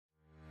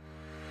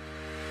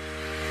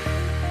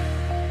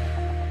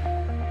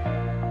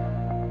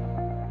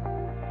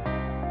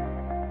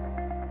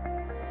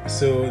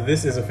So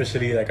this is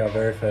officially like our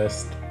very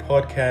first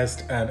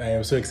podcast, and I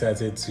am so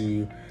excited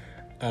to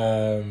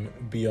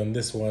be on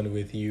this one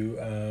with you,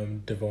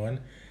 Devon.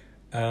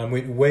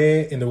 Wait,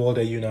 where in the world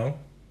are you now?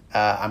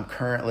 I'm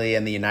currently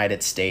in the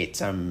United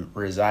States. I'm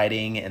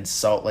residing in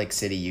Salt Lake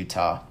City,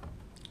 Utah.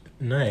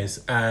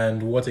 Nice.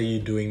 And what are you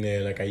doing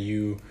there? Like, are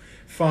you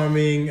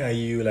farming? Are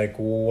you like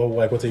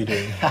what are you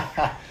doing?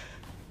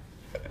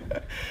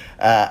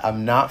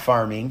 I'm not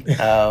farming.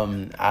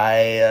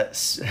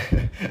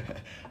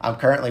 I'm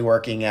currently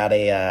working at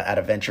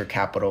a venture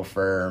capital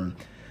firm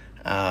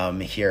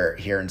here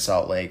in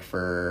Salt Lake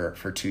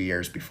for 2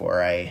 years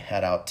before I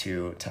head out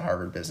to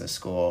Harvard Business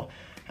School.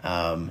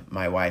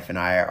 My wife and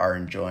I are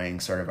enjoying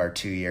sort of our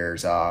 2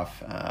 years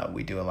off.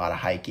 We do a lot of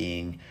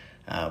hiking.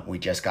 We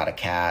just got a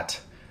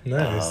cat.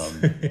 Nice.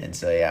 And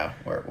so yeah,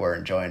 we're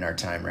enjoying our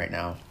time right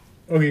now.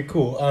 Okay,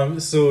 cool.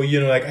 So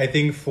like I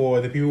think for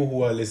the people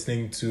who are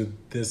listening to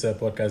this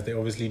podcast, they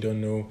obviously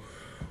don't know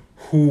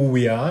who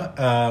we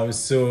are.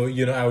 So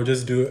I would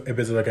just do a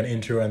bit of like an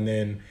intro, and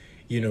then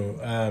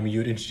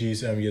you'd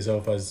introduce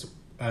yourself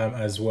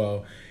as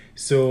well.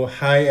 So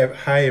hi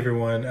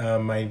everyone.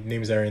 My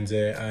name is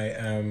Arinze. I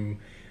am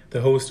the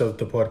host of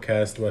the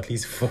podcast, or at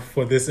least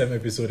for this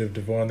episode, if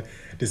Devon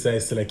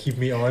decides to like keep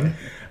me on.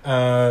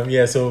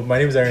 So my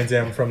name is Arinze.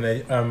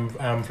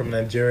 I'm from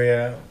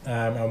Nigeria.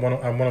 I'm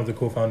one of the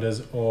co-founders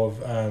of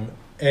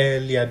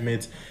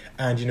EarlyAdmit,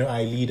 and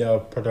I lead our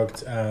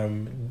product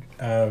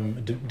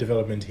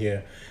development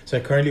here. So I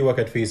currently work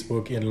at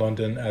Facebook in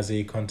London as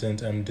a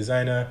content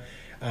designer,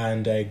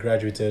 and I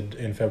graduated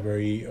in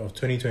February of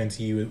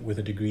 2020 with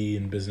a degree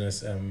in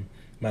business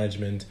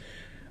management.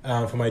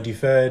 For my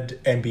deferred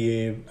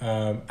MBA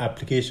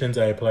applications,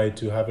 I applied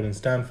to Harvard and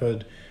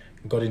Stanford,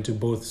 got into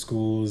both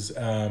schools,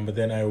 but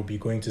then I will be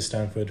going to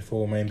Stanford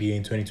for my MBA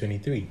in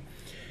 2023.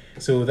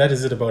 So that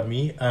is it about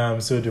me.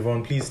 So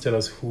Devon, please tell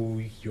us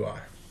who you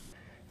are.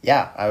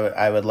 Yeah,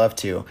 I would love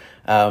to.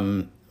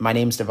 My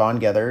name's Devon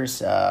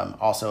Gethers,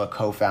 also a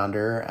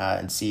co-founder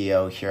and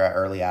CEO here at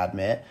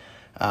EarlyAdmit.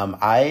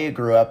 I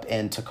grew up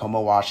in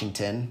Tacoma,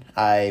 Washington.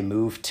 I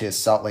moved to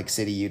Salt Lake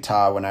City,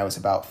 Utah when I was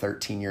about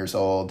 13 years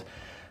old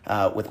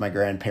with my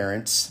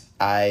grandparents.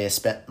 I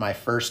spent my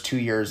first 2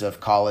 years of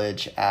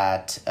college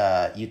at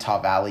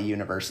Utah Valley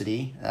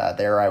University.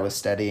 There I was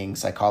studying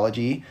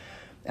psychology.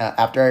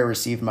 After I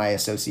received my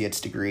associate's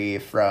degree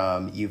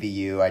from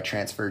UVU, I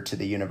transferred to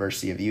the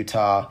University of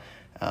Utah.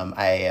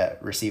 I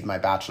received my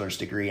bachelor's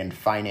degree in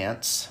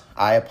finance.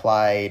 I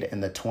applied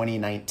in the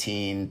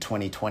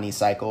 2019-2020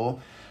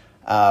 cycle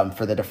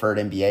for the deferred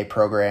MBA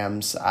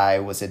programs. I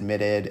was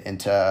admitted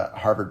into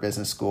Harvard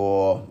Business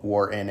School,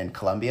 Wharton, and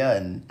Columbia,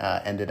 and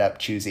ended up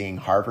choosing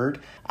Harvard.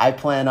 I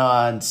plan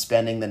on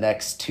spending the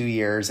next 2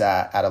 years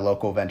at a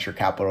local venture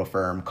capital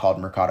firm called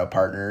Mercado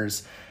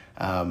Partners.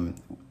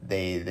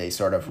 They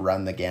sort of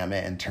run the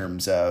gamut in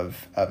terms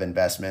of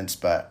investments,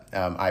 but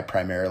I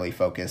primarily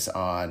focus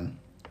on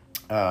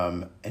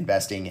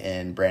investing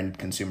in branded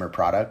consumer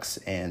products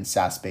and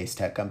SaaS-based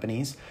tech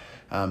companies.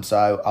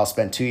 So I'll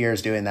spend 2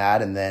 years doing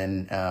that, and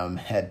then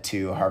head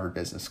to Harvard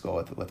Business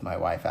School with my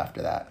wife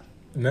after that.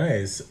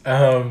 Nice.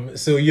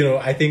 So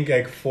I think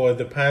like for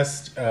the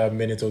past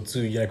minute or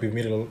two, like we've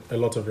made a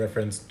lot of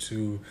reference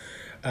to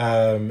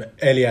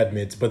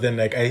EarlyAdmit, but then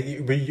like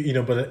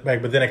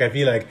but then like I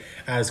feel like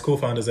as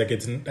co-founders,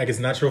 it's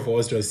natural for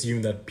us to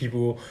assume that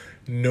people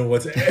know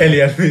what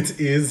EarlyAdmit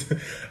is,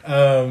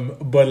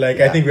 but like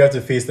yeah. I think we have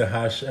to face the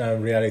harsh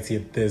reality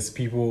of this.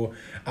 People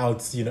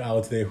out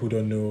there who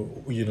don't know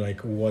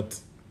like what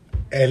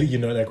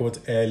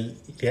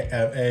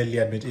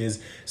EarlyAdmit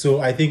is. So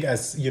I think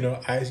as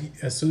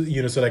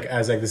so like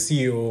as like the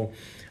CEO,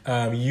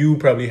 you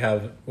probably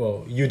have,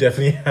 you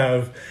definitely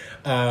have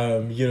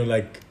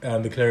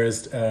the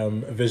clearest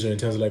vision in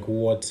terms of like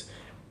what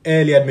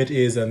EarlyAdmit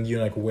is and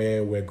like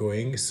where we're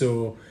going.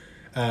 So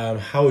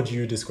how would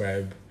you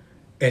describe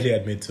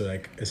EarlyAdmit to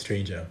like a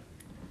stranger?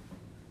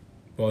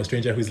 Well, a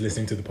stranger who's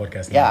listening to the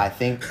podcast now. Yeah, I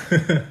think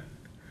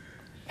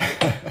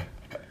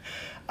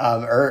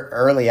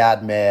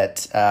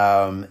EarlyAdmit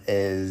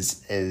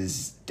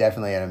is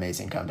definitely an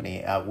amazing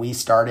company. We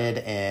started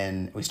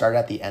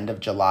at the end of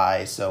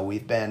July, so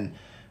we've been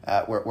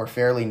we're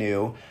fairly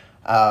new.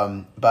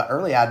 But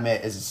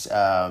EarlyAdmit is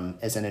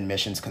an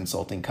admissions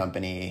consulting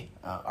company.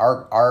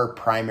 Our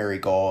primary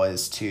goal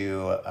is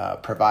to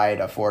provide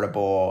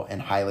affordable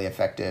and highly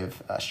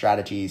effective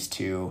strategies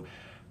to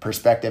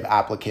prospective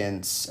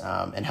applicants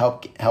and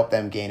help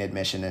them gain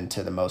admission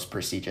into the most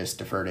prestigious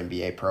deferred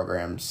MBA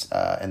programs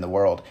in the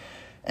world.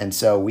 And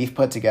so we've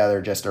put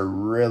together just a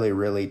really,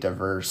 really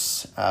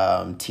diverse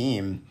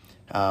team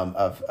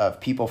of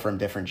people from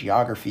different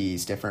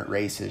geographies, different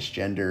races,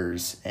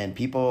 genders, and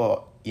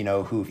people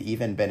who've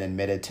even been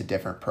admitted to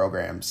different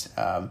programs.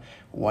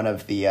 One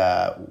of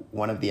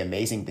the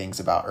amazing things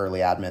about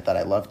EarlyAdmit that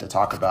I love to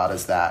talk about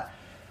is that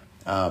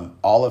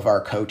all of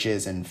our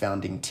coaches and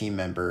founding team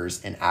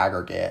members in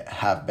aggregate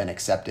have been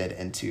accepted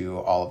into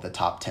all of the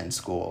top 10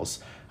 schools.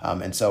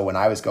 And so when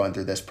I was going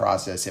through this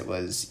process, it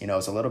was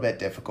a little bit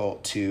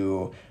difficult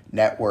to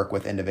network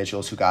with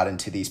individuals who got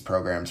into these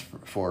programs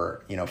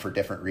for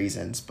different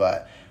reasons.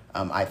 But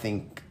I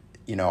think,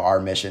 our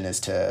mission is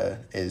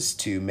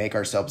to make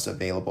ourselves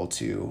available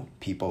to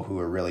people who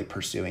are really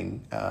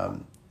pursuing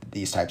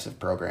these types of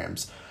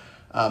programs.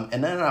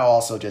 And then I'll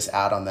also just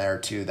add on there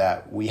too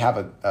that we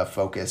have a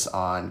focus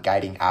on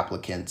guiding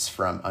applicants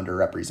from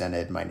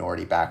underrepresented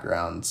minority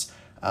backgrounds,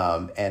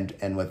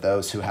 and with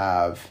those who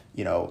have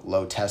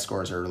low test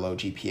scores or low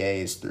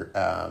GPAs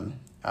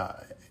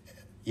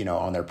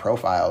on their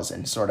profiles,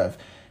 and sort of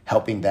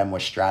helping them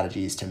with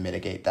strategies to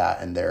mitigate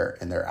that in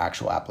their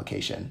actual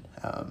application.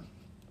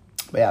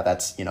 But yeah,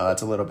 that's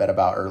a little bit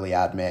about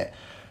EarlyAdmit,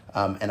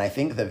 and I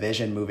think the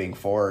vision moving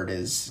forward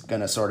is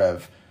going to sort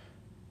of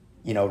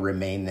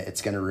remain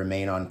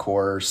on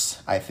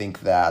course. I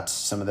think that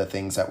some of the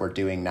things that we're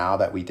doing now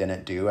that we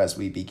didn't do as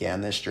we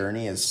began this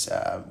journey is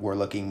we're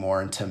looking more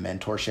into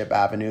mentorship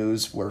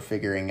avenues. We're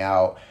figuring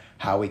out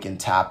how we can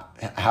help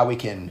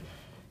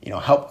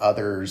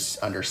others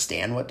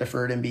understand what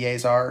deferred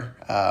MBAs are,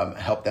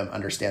 help them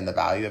understand the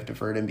value of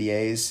deferred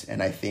MBAs.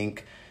 And I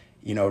think,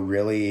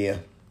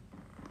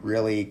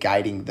 really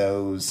guiding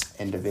those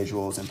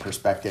individuals and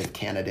prospective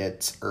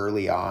candidates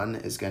early on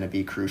is going to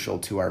be crucial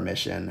to our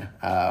mission,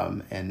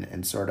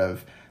 and sort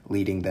of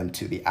leading them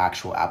to the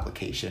actual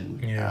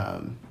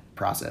application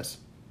process.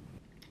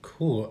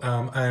 Cool.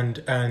 And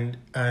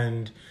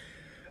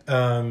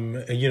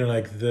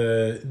like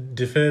the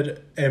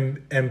deferred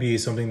MBA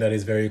is something that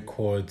is very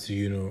core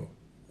to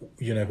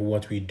like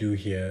what we do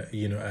here.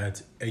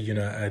 At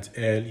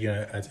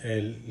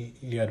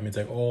EarlyAdmit,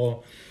 like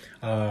all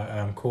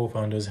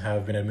co-founders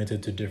have been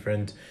admitted to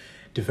different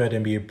deferred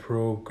MBA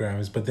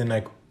programs, but then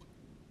like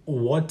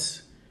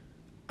what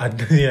are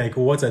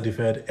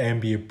deferred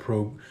MBA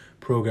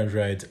programs,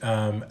 right?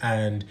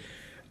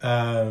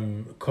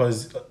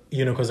 Cause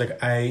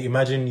like I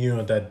imagine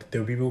that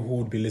there are people who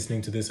would be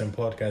listening to this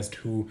podcast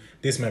who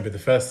this might be the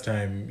first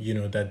time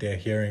that they're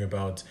hearing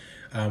about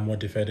what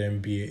deferred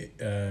MBA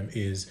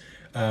is.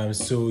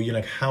 So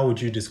like how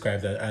would you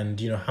describe that, and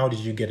how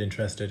did you get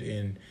interested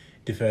in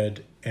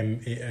deferred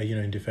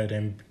MBAs?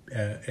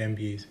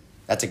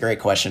 That's a great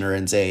question,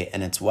 Arinze,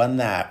 and it's one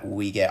that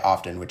we get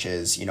often, which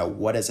is,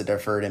 what is a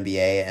deferred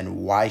MBA, and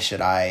why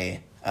should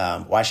I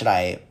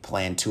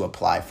plan to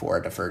apply for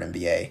a deferred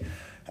MBA?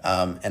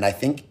 And I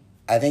think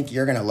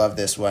you're going to love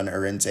this one,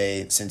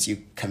 Arinze, since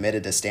you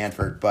committed to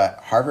Stanford,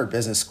 but Harvard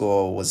Business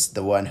School was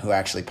the one who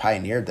actually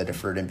pioneered the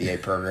deferred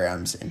MBA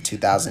programs in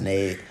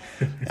 2008.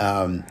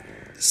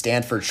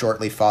 Stanford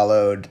shortly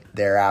followed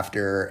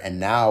thereafter, and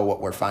now what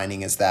we're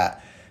finding is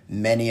that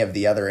many of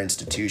the other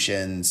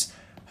institutions,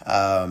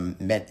 I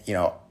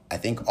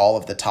think all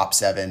of the top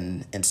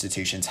 7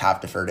 institutions have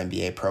deferred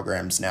MBA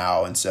programs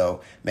now, and so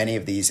many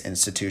of these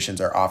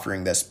institutions are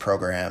offering this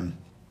program.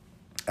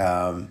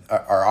 So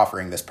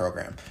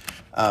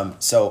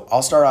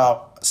I'll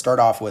start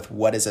off with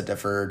what is a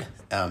deferred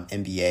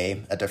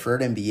MBA. A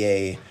deferred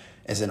MBA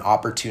is an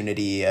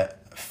opportunity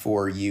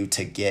for you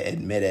to get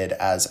admitted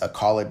as a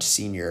college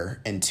senior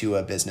into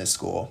a business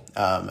school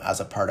as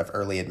a part of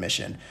early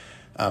admission.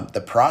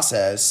 The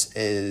process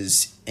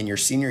is in your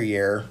senior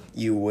year,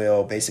 you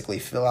will basically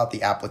fill out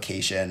the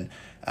application,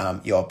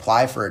 you'll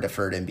apply for a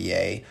deferred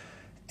MBA,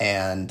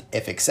 and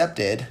if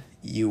accepted,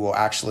 you will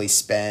actually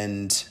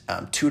spend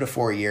 2 to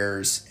 4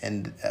 years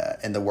in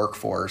the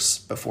workforce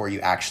before you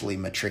actually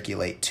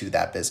matriculate to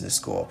that business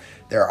school.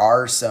 There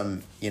are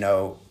some,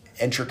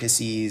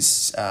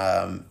 intricacies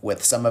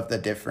with some of the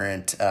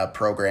different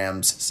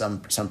programs.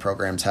 Some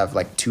programs have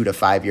like 2 to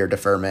 5 year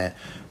deferment,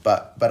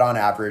 but on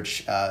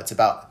average, it's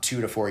about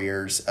 2 to 4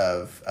 years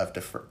of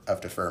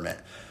deferment.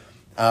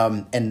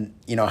 And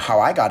how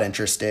I got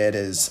interested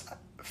is,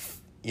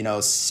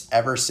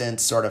 ever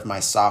since sort of my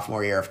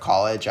sophomore year of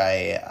college,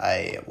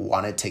 I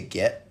wanted to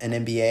get an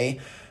MBA.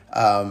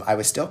 I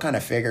was still kind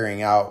of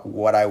figuring out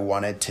what I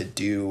wanted to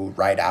do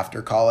right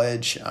after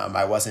college.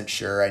 I wasn't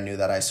sure. I knew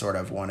that I sort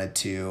of wanted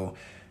to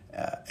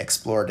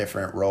explore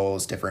different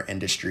roles, different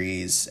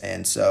industries.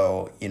 And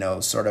so,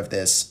 sort of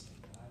this,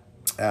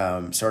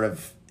 sort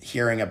of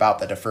hearing about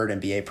the deferred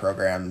MBA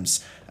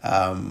programs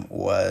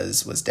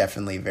was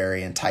definitely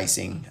very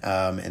enticing.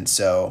 And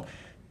so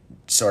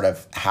sort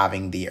of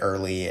having the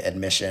early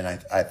admission,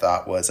 I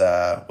thought was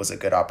a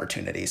good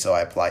opportunity. So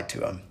I applied to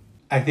them.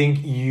 I think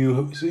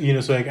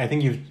I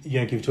think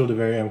you've told a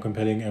very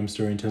compelling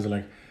story in terms of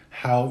like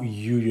how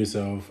you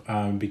yourself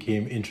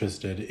became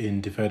interested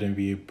in deferred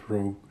MBA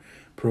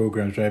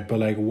programs, right? But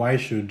like, why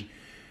should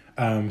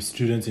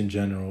students in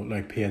general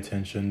like pay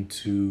attention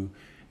to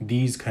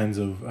these kinds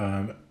of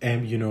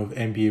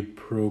MBA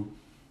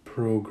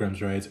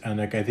programs, right? And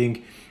like I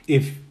think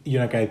if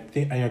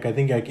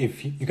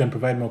if you can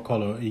provide more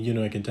color,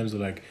 like in terms of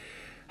like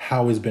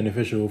how it's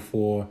beneficial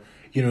for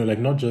like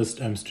not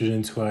just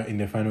students who are in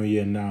their final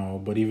year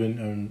now, but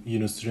even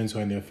students who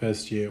are in their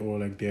first year or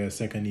like their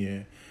second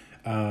year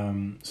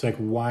So like,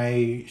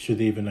 why should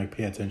they even like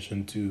pay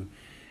attention to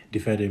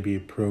deferred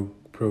MBA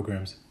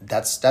programs?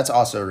 That's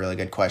also a really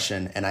good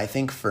question. And I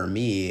think for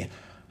me,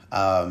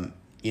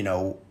 you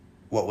know,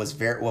 what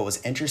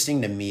was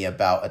interesting to me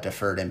about a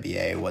deferred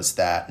MBA was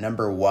that,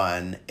 number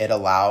one, it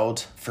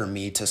allowed for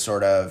me to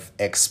sort of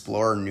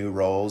explore new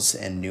roles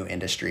and new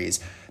industries.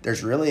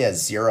 There's really a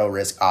zero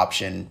risk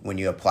option when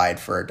you applied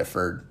for a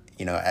deferred,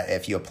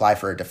 if you apply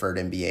for a deferred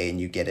MBA and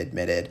you get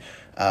admitted.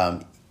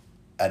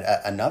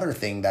 Another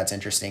thing that's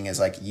interesting is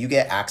like you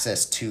get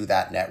access to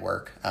that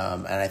network.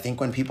 And I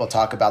think when people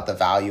talk about the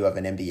value of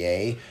an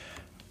MBA,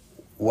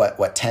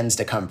 what tends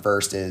to come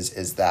first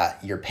is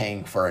that you're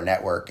paying for a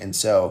network. And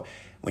so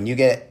when you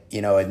get,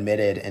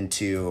 admitted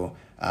into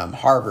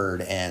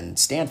Harvard and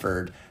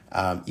Stanford,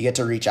 you get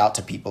to reach out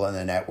to people in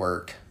the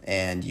network,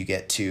 and you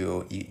get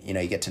to,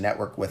 you get to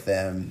network with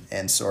them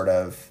and sort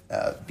of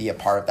be a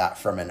part of that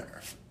from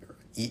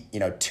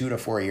 2 to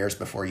 4 years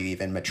before you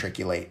even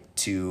matriculate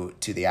to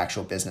the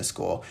actual business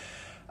school.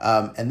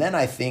 And then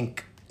I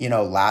think,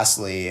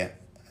 lastly,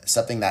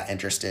 something that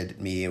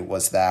interested me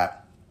was that,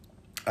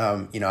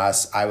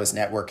 as I was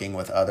networking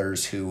with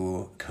others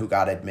who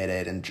got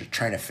admitted and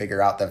trying to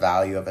figure out the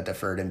value of a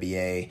deferred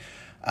MBA,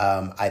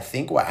 I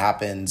think what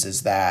happens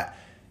is that,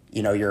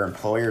 your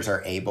employers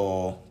are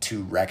able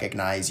to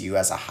recognize you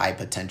as a high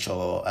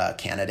potential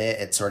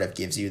candidate. It sort of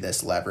gives you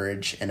this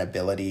leverage and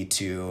ability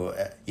to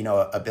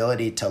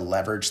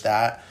leverage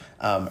that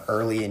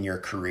early in your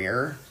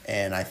career.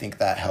 And I think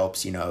that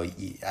helps,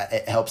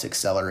 it helps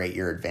accelerate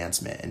your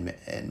advancement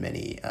in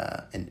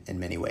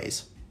many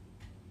ways.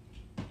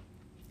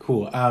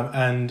 Cool.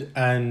 How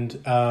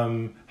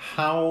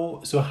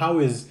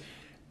is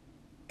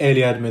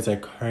EarlyAdmit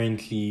like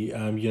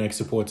currently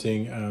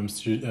supporting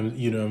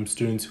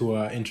students who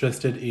are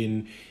interested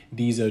in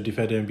these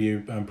deferred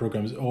MBA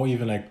programs, or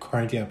even like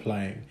currently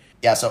applying?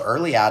 Yeah, so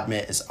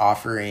EarlyAdmit is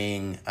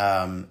offering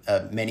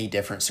many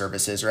different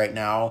services right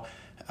now.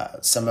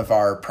 Some of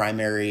our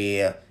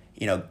primary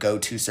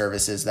go-to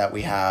services that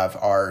we have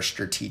are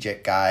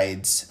strategic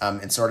guides,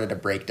 and sort of to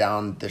break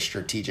down the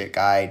strategic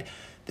guide.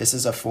 This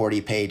is a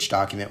 40-page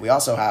document. We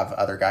also have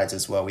other guides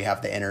as well. We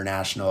have the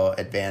International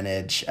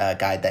Advantage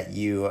guide that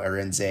you,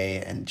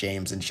 Arinze, and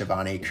James and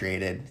Shivani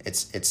created.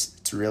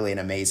 It's really an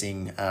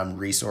amazing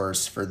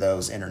resource for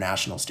those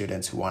international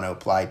students who want to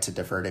apply to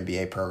deferred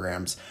MBA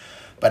programs.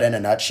 But in a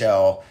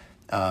nutshell,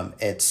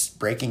 it's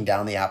breaking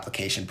down the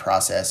application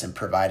process and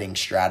providing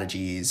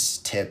strategies,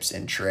 tips,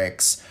 and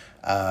tricks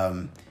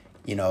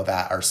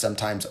that are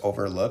sometimes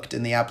overlooked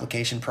in the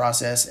application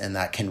process, and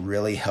that can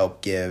really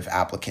help give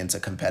applicants a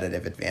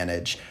competitive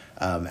advantage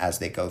as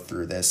they go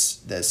through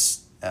as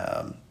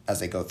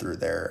they go through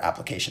their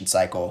application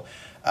cycle.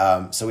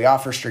 So we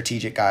offer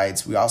strategic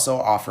guides. We also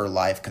offer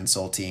live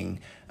consulting.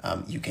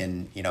 You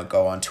can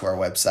go onto our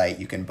website.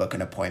 You can book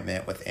an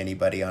appointment with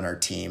anybody on our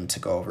team to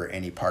go over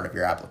any part of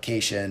your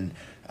application,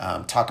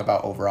 talk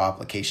about overall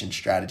application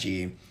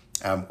strategy.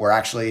 We're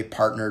actually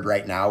partnered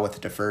right now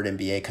with Deferred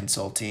MBA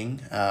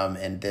Consulting,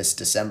 and this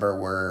December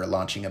we're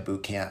launching a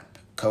boot camp,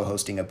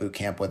 co-hosting a boot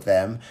camp with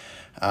them.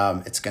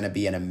 It's going to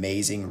be an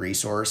amazing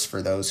resource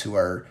for those who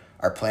are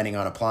planning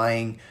on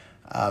applying.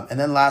 And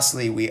then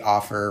lastly, we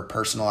offer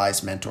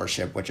personalized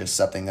mentorship, which is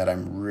something that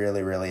I'm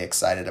really, really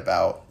excited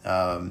about.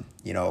 All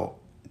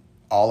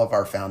of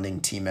our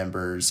founding team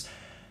members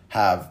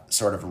have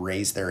sort of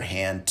raised their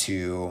hand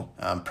to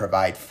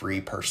provide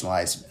free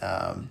personalized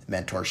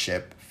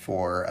mentorship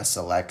for a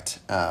select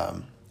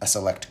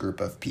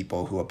group of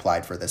people who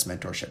applied for this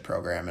mentorship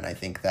program. And I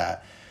think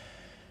that,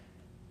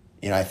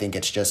 I think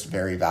it's just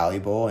very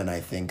valuable. And I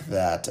think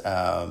that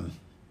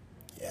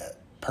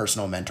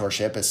personal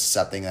mentorship is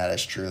something that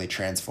has truly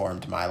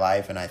transformed my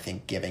life. And I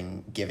think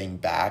giving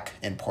back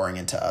and pouring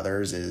into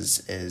others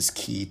is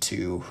key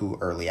to who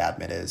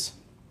EarlyAdmit is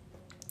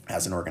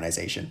as an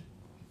organization.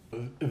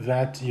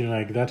 That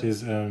that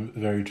is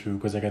very true,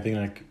 because I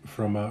think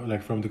from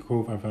the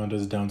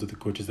co-founders down to the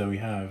coaches that we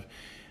have,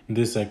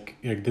 this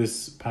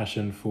this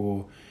passion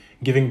for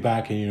giving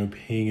back and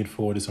paying it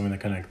forward is something that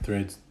kind of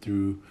threads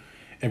through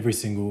every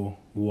single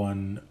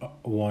one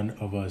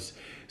of us.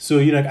 So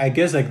I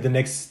guess the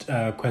next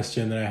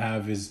question that I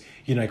have is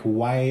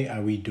why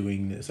are we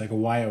doing this?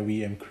 Why are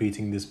we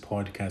creating this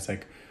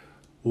podcast?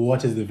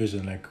 What is the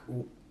vision?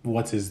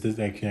 What is this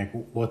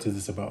what is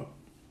this about?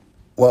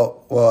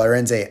 Well,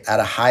 Arinze, at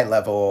a high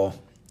level,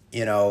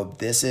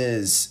 this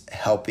is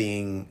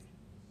helping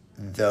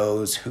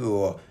those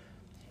who,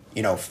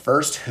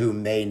 first who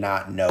may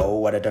not know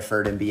what a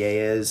deferred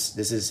MBA is.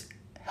 This is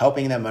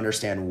helping them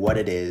understand what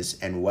it is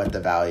and what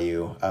the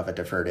value of a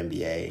deferred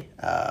MBA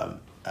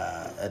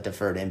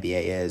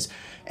is.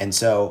 And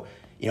so,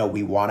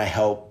 we want to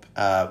help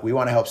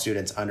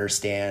students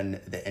understand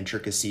the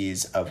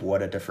intricacies of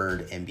what a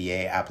deferred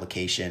MBA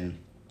application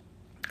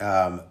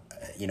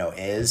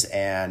is,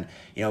 and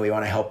we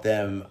want to help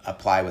them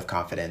apply with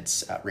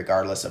confidence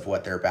regardless of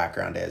what their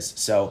background is.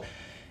 So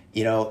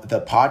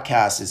the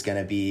podcast is going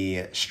to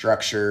be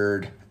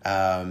structured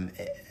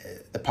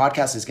The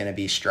podcast is going to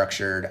be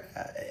structured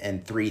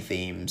in 3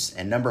 themes,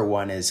 and number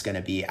 1 is going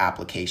to be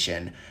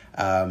application.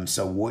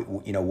 So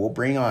we'll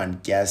bring on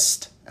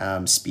guest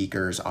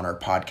speakers on our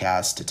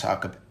podcast to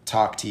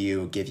talk to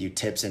you, give you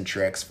tips and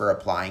tricks for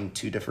applying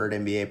to deferred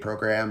MBA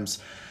programs.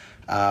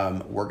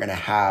 We're going to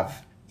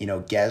have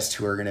guests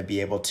who are going to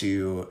be able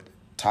to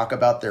talk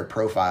about their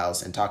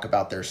profiles and talk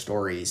about their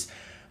stories,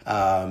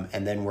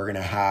 and then we're going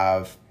to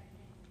have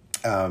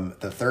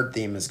the third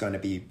theme is going to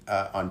be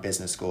on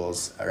business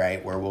schools,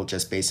 right? Where we'll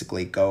just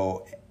basically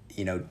go,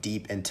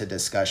 deep into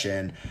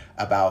discussion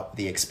about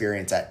the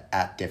experience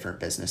at different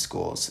business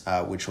schools,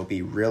 which will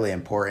be really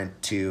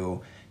important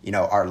to,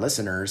 our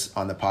listeners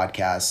on the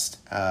podcast,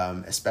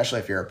 especially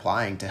if you're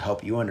applying, to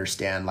help you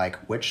understand like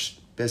which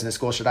business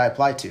school should I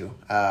apply to,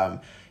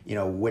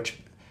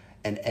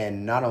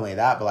 and not only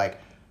that, but like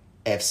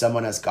if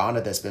someone has gone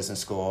to this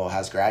business school,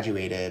 has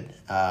graduated,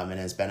 and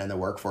has been in the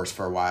workforce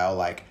for a while,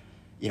 like,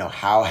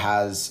 how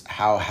has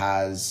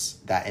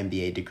that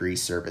MBA degree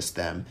serviced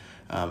them,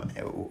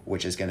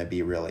 which is going to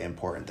be really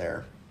important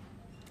there.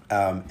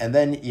 And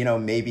then,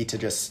 maybe to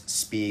just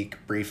speak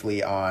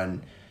briefly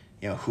on,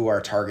 who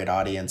our target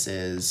audience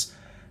is.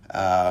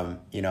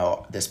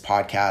 This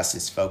podcast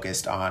is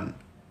focused on,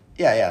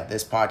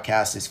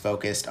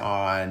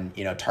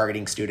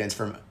 targeting students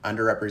from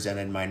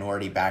underrepresented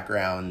minority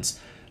backgrounds,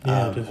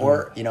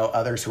 or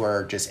others who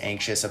are just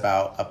anxious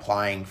about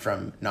applying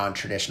from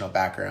non-traditional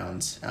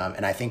backgrounds,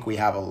 and I think we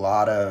have a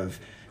lot of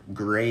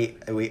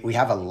we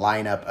have a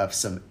lineup of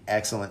some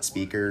excellent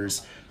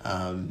speakers,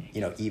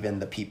 even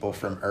the people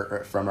from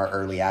our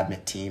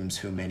EarlyAdmit teams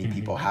who many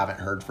people haven't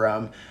heard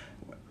from.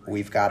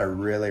 We've got a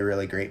really,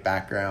 really great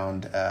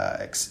background.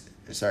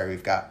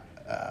 We've got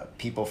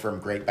people from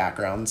great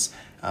backgrounds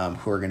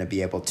who are going to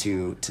be able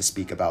to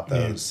speak about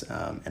those,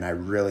 and I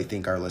really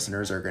think our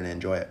listeners are going to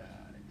enjoy it.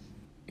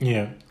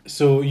 Yeah.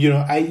 So,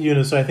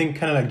 so I think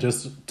kind of like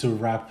just to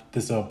wrap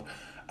this up,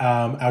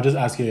 I'll just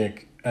ask you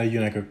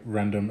like a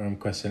random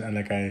question, and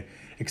like I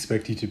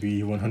expect you to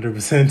be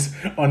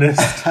 100%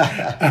 honest.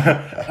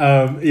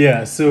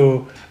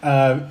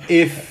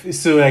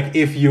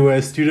 If you were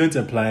a student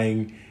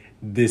applying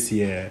this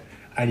year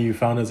and you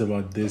found out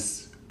about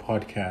this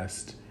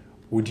podcast,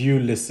 would you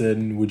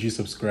listen? Would you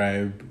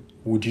subscribe?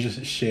 Would you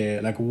just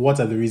share? Like, what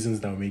are the reasons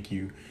that will make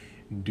you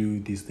do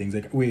these things?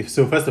 Like,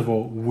 so first of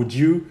all, would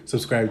you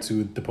subscribe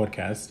to the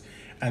podcast?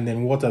 And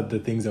then what are the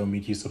things that will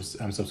make you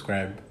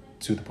subscribe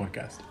to the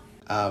podcast?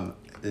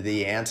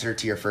 The answer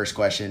to your first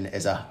question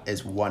is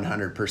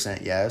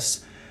 100%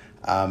 yes.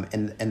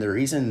 And the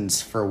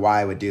reasons for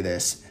why I would do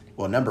this,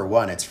 well, number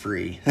 1, it's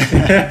free.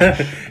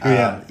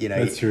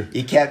 That's true.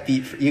 You can't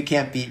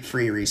beat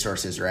free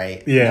resources,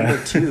 right? Yeah.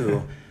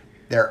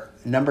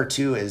 Number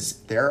two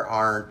is there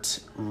aren't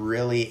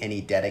really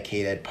any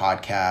dedicated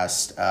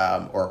podcasts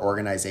or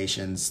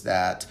organizations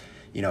that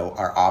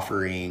are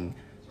offering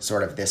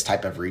sort of this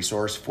type of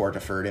resource for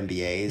deferred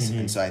MBAs. Mm-hmm.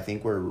 And so I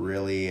think we're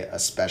really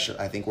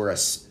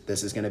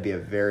this is going to be a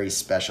very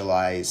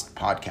specialized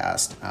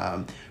podcast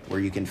where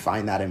you can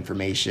find that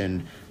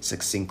information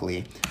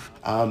succinctly.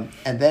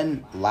 And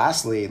then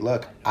lastly,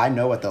 look, I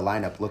know what the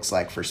lineup looks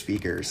like for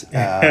speakers,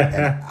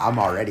 and I'm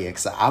already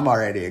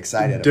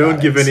excited. Don't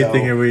give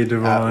anything away,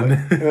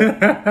 Devon.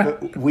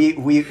 We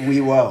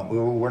won't.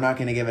 We're not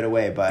going to give it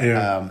away. But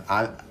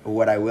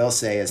what I will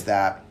say is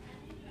that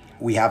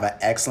we have an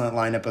excellent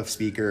lineup of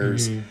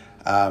speakers.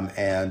 Mm-hmm.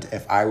 And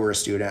if I were a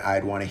student,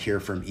 I'd want to hear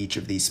from each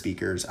of these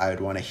speakers. I would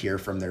want to hear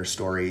from their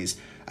stories.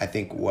 I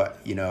think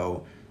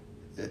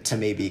to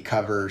maybe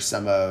cover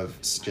some of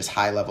just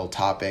high level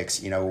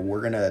topics,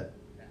 we're going to,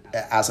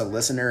 as a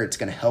listener, it's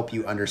going to help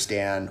you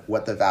understand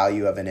what the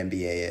value of an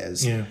MBA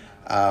is. Yeah.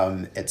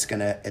 It's going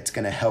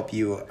to help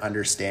you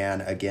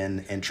understand,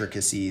 again,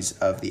 intricacies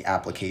of the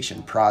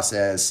application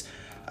process.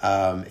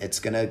 It's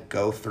going to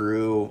go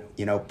through,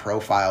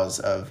 profiles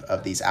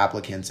of these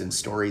applicants and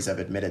stories of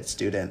admitted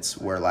students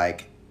where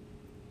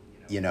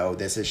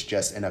this is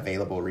just an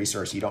available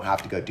resource. You don't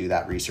have to go do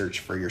that research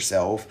for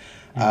yourself.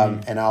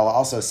 Mm-hmm. And I'll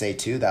also say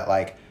too, that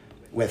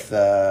with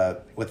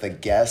the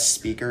guest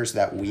speakers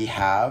that we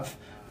have,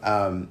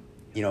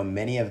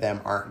 many of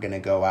them aren't going to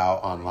go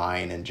out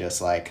online and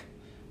just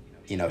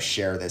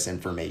share this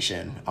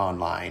information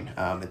online.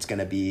 It's going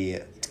to be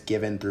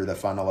given through the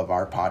funnel of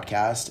our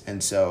podcast.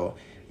 And so,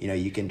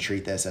 you can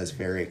treat this as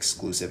very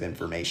exclusive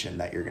information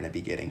that you're going to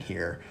be getting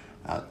here.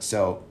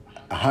 So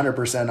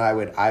 100% I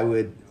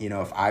would,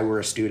 if I were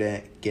a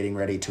student getting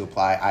ready to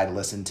apply, I'd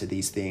listen to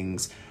these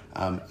things.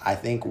 I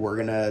think we're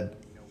going to,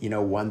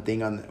 one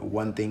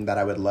thing that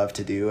I would love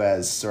to do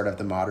as sort of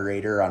the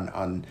moderator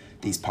on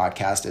these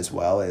podcasts as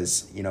well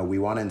is, we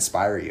want to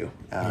inspire you.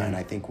 And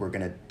I think we're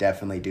going to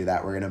definitely do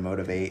that. We're going to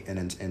motivate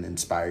and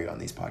inspire you on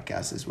these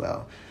podcasts as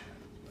well.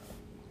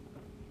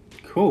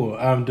 Cool.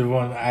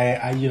 Devon,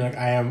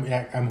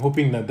 I'm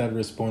hoping that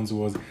response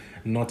was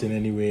not in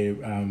any way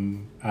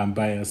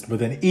biased, but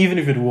then even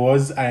if it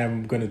was, I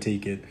am going to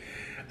take it.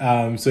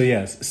 So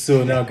yes.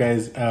 So now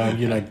guys,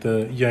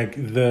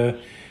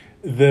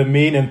 the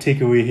main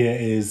takeaway here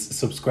is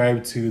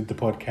subscribe to the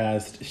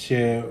podcast,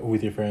 share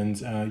with your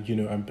friends, and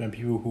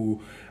people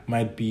who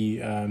might be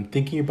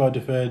thinking about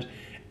deferred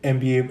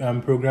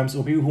MBA programs,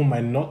 or people who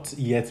might not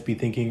yet be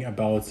thinking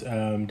about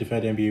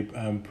deferred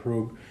MBA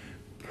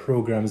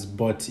programs,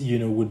 but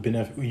would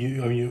benefit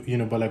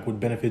would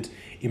benefit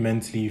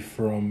immensely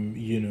from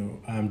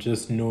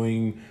just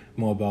knowing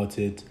more about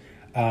it.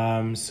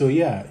 So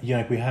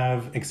like we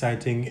have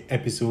exciting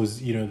episodes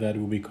that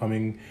will be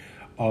coming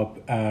up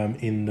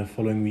in the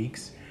following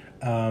weeks.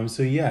 So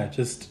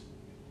just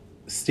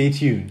stay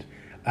tuned.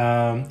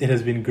 It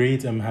has been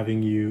great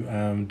having you,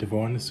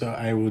 Devon. So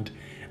I would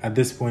at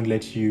this point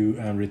let you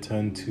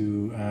return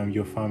to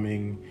your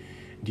farming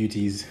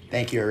duties.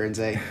 Thank you,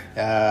 Arinze.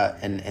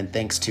 And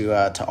thanks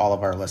to all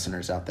of our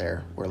listeners out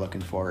there. We're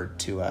looking forward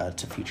to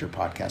future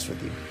podcasts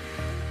with you.